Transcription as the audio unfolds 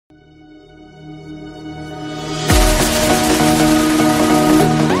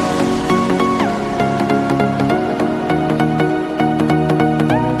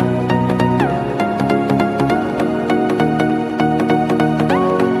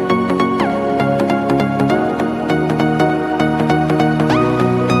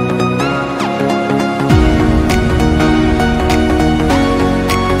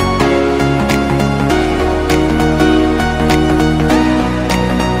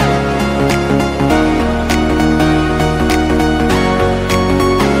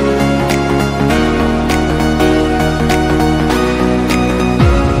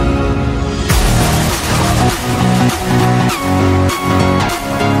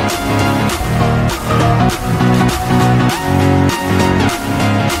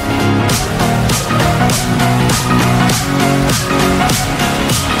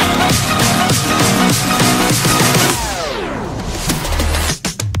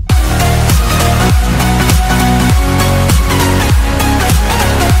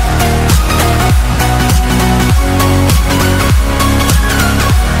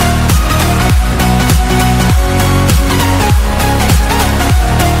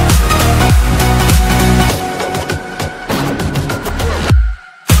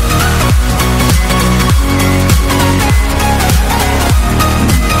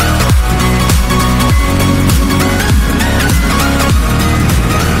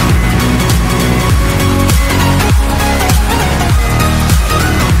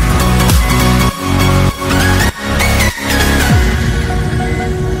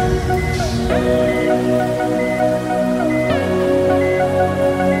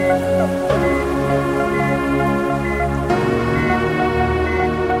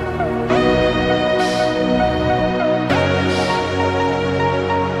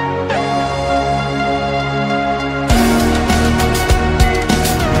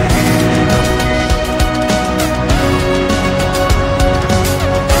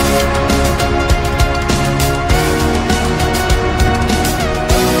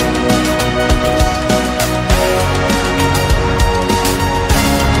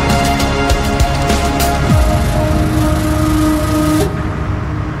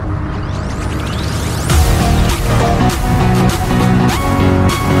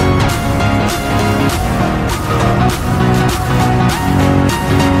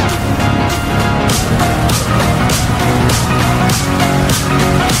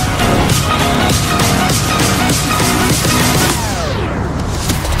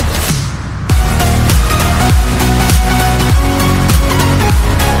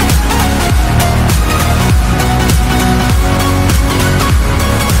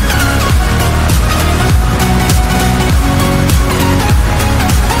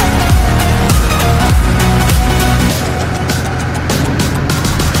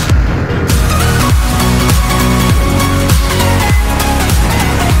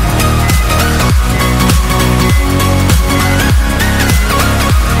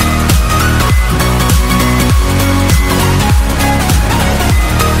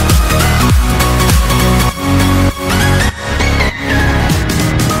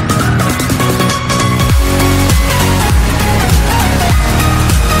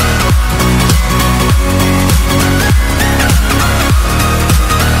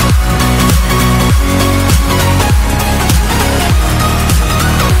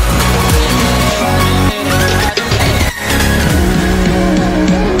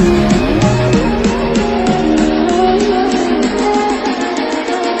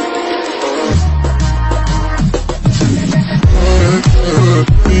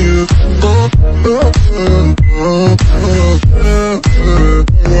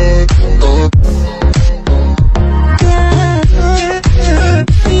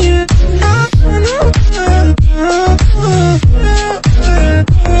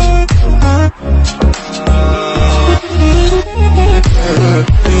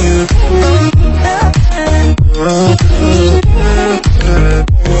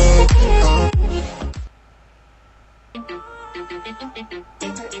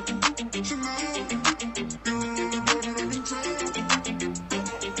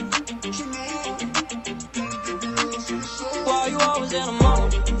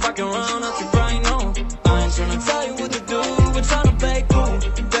mode. Fucking around, I think right now. I ain't tryna tell you what to do, we're tryna play cool.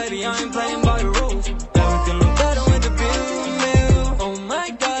 Baby, I ain't playing by your rules. Everything look better with the view. Oh my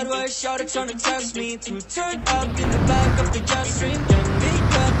God, why is Shawty tryna test me? To turn up in the back of the jet stream. Getting beat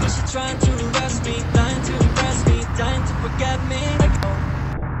up, but she trying to arrest me. Dying to impress me, dying to forget me. Like,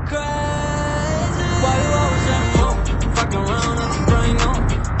 crazy. Why you always at home? Fucking around, I think right now.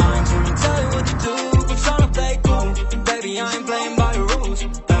 I ain't tryna tell you what to do, we're tryna play cool. Baby, I ain't playing by your rules.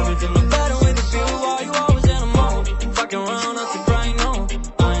 Everything look better with the view. Why you always in a mode? Fucking around, I think right now.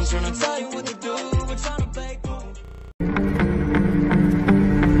 I ain't tryna tell you what to do, we're tryna play cool.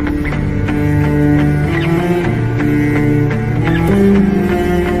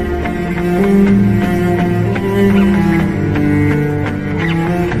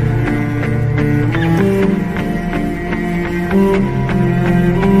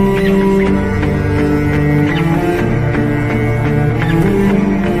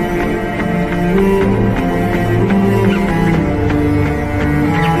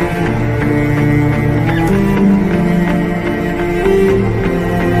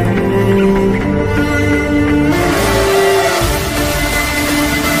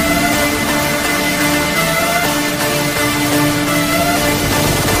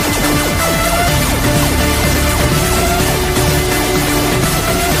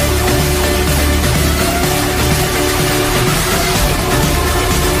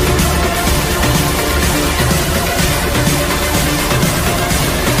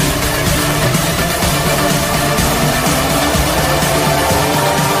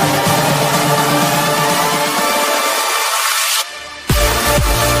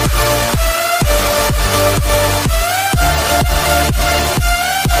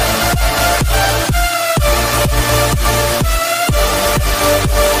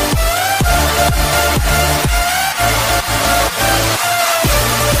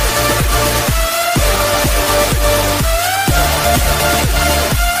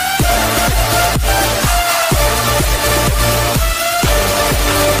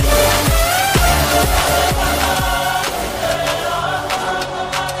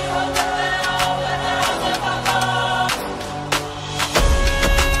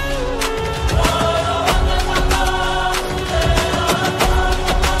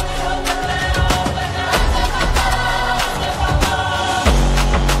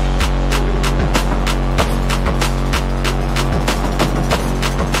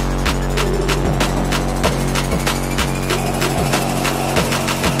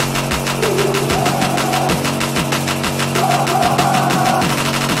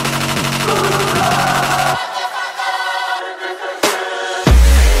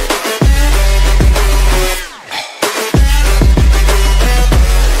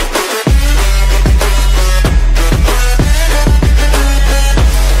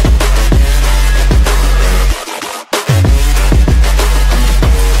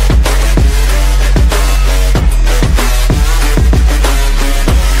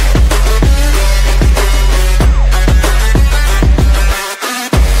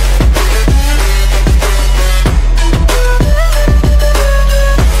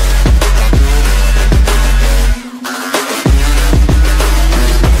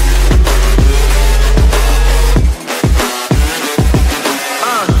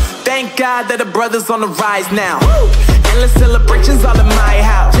 God that the brothers on the rise now. Woo! Endless celebrations all in my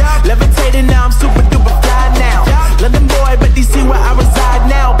house. Levitating now, I'm super duper fly now. London boy, but DC where I reside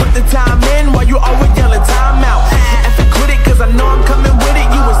now. Put the time in while you always yelling time out. And for quit it, cause I know I'm coming with it.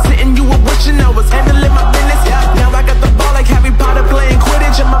 You were sitting, you were wishing I was handling my business. Now I got the ball like Harry Potter playing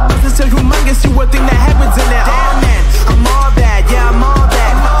Quidditch. And my business is humongous, you would think that happens in there. Damn man, I'm all that, yeah I'm all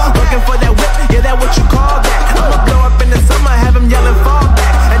that. Looking for that whip, yeah that what you call that. I'ma blow up in the summer, have them yelling fall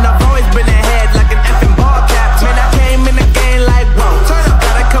back. And I've always been ahead like an effing ball cap. Man, I came in the game like whoa.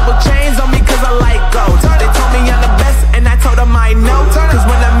 Got a couple chains on me cause I like gold. They told me I'm the best and I told them I know. Cause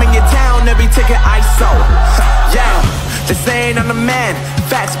when I'm in your town, every ticket I sold. Yeah, they saying I'm the man.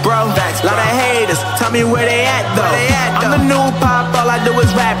 Facts bro, lot of haters, tell me where they at though. I'm the new pop, all I do is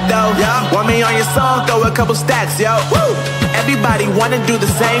rap though. Want me on your song, throw a couple stacks, yo. Woo! Everybody wanna do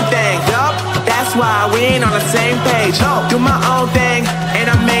the same thing. That's why we ain't on the same page. Do my own thing, and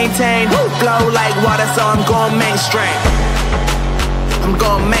I maintain. Flow like water, so I'm going mainstream. I'm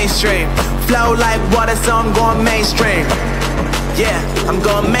going mainstream. Flow like water, so I'm going mainstream. Yeah, I'm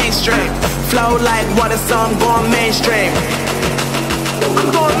going mainstream. Flow like water, so I'm going mainstream.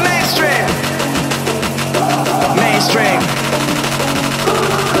 I'm going mainstream. Mainstream.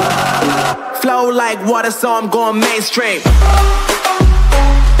 Flow like water, so I'm going mainstream.